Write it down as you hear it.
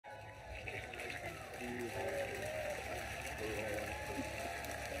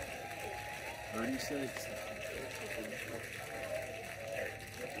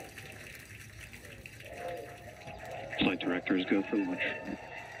Flight directors go for launch.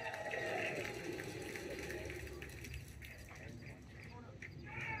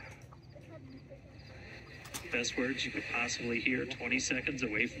 Best words you could possibly hear 20 seconds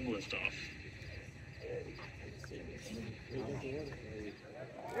away from liftoff.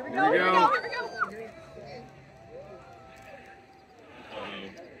 Here we go, here we go, here we go.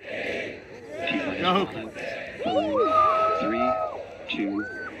 3, 2,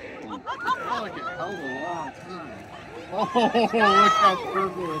 1. Oh, like it held a long time. Oh, look how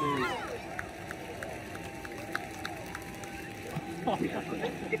purple it is.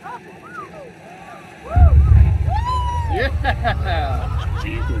 Yeah!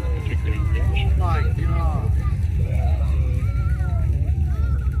 Oh my God.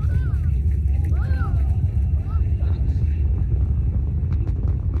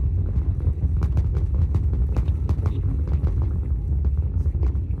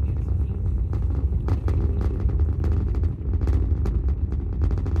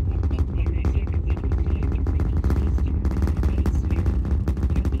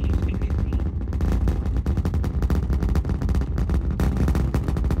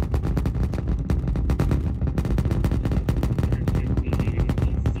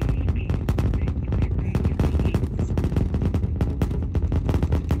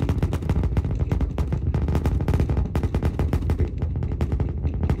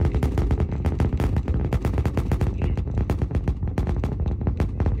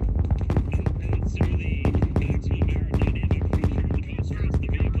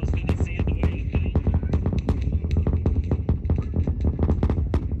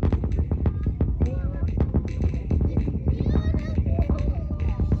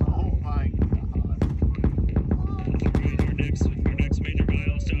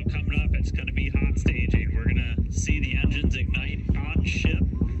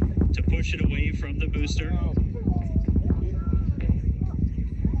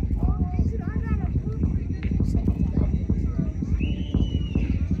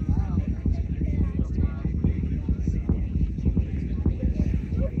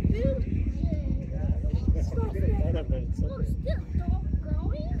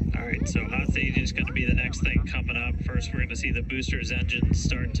 So hot stage is going to be the next thing coming up. First, we're going to see the booster's engine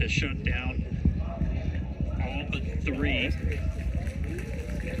start to shut down. All but 3.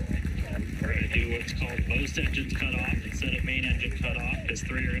 We're going to do what's called most engines cut off instead of main engine cut off, because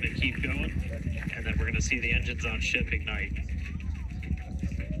 3 are going to keep going. And then we're going to see the engines on ship ignite.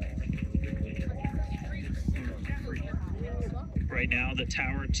 Right now, the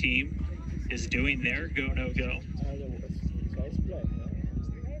tower team is doing their go, no go.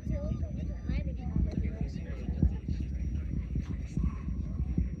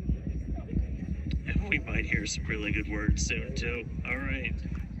 We might hear some really good words soon, too. All right.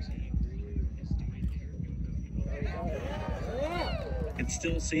 You can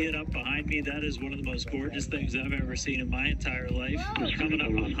still see it up behind me. That is one of the most gorgeous things I've ever seen in my entire life. Coming up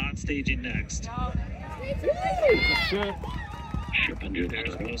on hot staging next. Ship engine.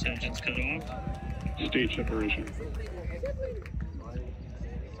 There's most engines cut off. Stage separation.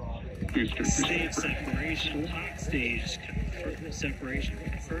 Booster. Stage separation. Hot stage separation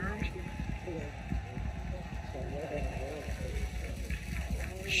confirmed.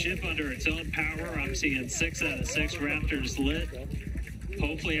 Ship under its own power. I'm seeing 6 out of 6 Raptors lit.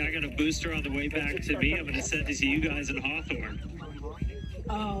 Hopefully I got a booster on the way back to me. I'm going to send it to you guys in Hawthorne.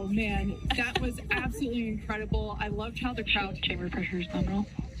 Oh man, that was absolutely incredible. I loved how the crowd, chamber pressure is nominal.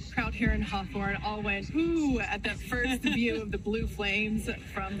 Crowd here in Hawthorne all went ooh at that first view of the blue flames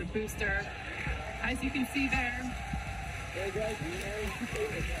from the booster. As you can see there,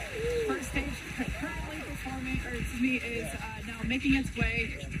 first stage currently performing, or excuse me, is now making its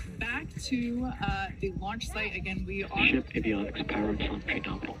way back to the launch site. Again, we are ship avionics power and function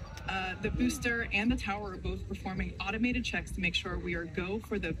nominal. The booster and the tower are both performing automated checks to make sure we are go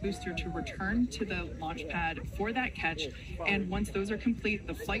for the booster to return to the launch pad for that catch. And once those are complete,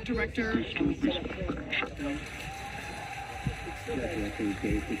 the flight director.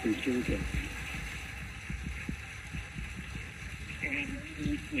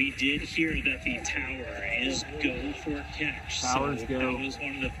 We did hear that the tower is go for catch. Towers so go. That was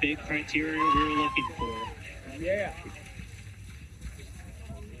one of the big criteria we were looking for. Yeah.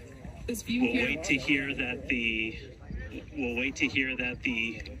 This view We'll here. wait to hear that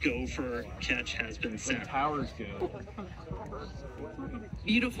the go for catch has been set. Towers go.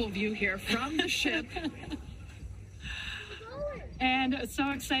 Beautiful view here from the ship. And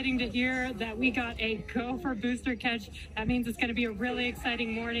so exciting to hear that we got a go for booster catch. That means it's going to be a really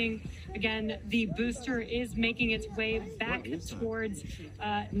exciting morning. Again, the booster is making its way back towards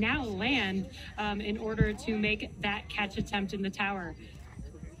now land in order to make that catch attempt in the tower.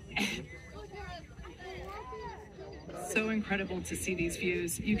 So incredible to see these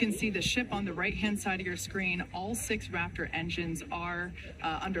views. You can see the ship on the right-hand side of your screen. All 6 Raptor engines are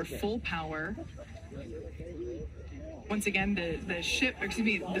under full power. Once again, the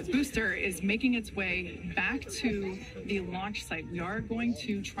booster is making its way back to the launch site. We are going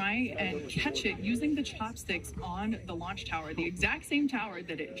to try and catch it using the chopsticks on the launch tower, the exact same tower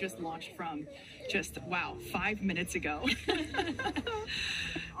that it just launched from just, wow, 5 minutes ago.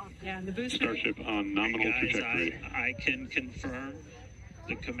 Yeah, the booster. Starship on nominal Guys, trajectory. I can confirm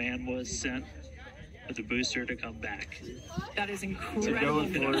the command was sent for the booster to come back. That is We're incredible.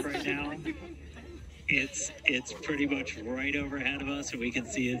 looking up right now. It's pretty much right overhead of us, and we can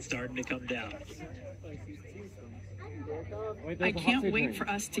see it starting to come down. I can't wait for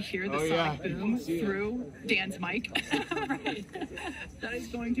us to hear the sonic boom through Dan's mic. Right. That is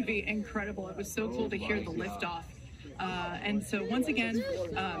going to be incredible. It was so cool to hear the liftoff. And so once again,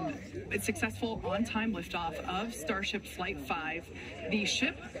 it's successful on-time liftoff of Starship Flight 5. The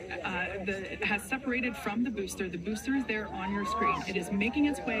ship has separated from the booster. The booster is there on your screen. It is making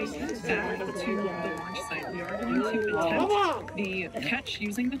its way back to the launch site. We are going to attempt the catch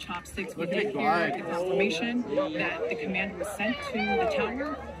using the chopsticks. We did hear the confirmation that the command was sent to the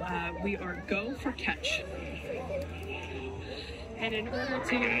tower. We are go for catch. And in order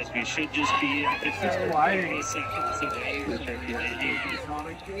to... Guys, we should just be at 50 seconds away from landing. It's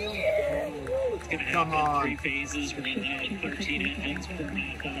going to happen in 3 phases. We're going to land 13 engines per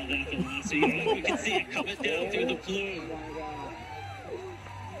Mach out of that velocity. We can see it coming down through the plume.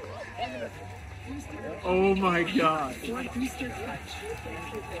 Oh my God. Booster catch.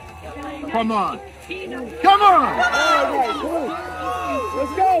 Come on. Come on.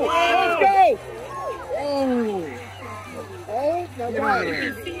 Let's go. Let's go. Oh. Oh my God. You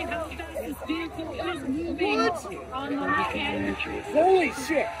can see how fast this vehicle is moving on the right-hand. Holy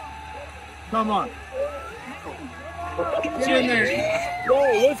shit. Come on. Get in there. Go.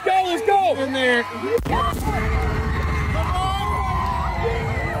 Let's go. Let's go. In there.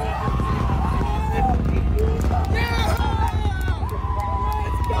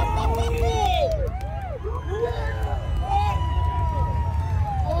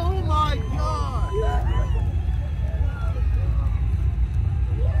 Oh my God.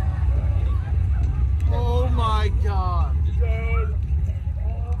 Oh my God. Dude.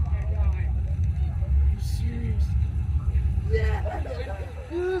 Oh my God. Are you serious? Yeah.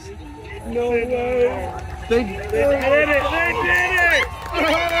 No way. They did it. They did it.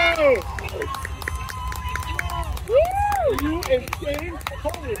 Oh. Woo. Are you insane?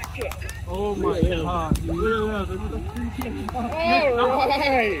 Holy shit. Oh my God. All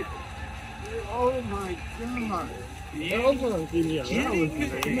right. Oh my God.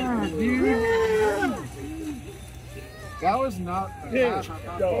 That was not the half I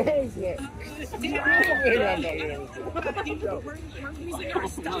thought. We're losing our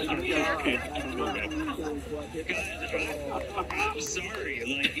stuff here. I'm sorry,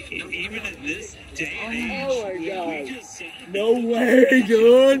 like, even at this day and age, Oh my God. we just No way,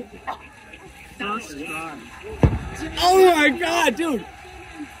 dude. Oh my God, dude.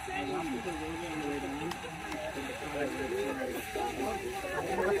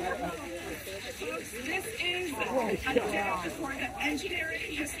 This is a day for the engineering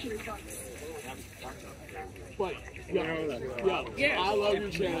history books. But, yeah, I love your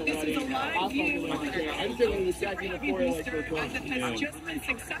channel, This buddy. is a live view I just did it in the second Baby before, like, booster for that has just been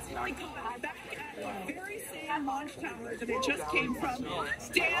successfully caught back at the very same launch tower that it just came from.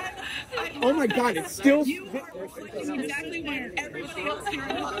 Stan, Oh my God, it's still. you are working exactly what everybody else here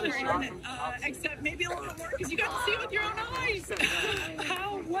in Hawthorne, except maybe a little bit more because you got to see it with your own eyes.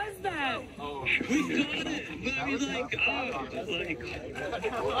 How was that? we got it, but I mean, like,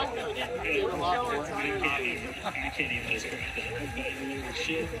 I can't even describe that.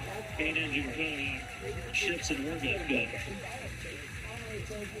 Ship, 8 engine ships in orbit, but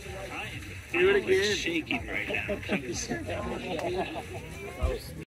I'm shaking right now.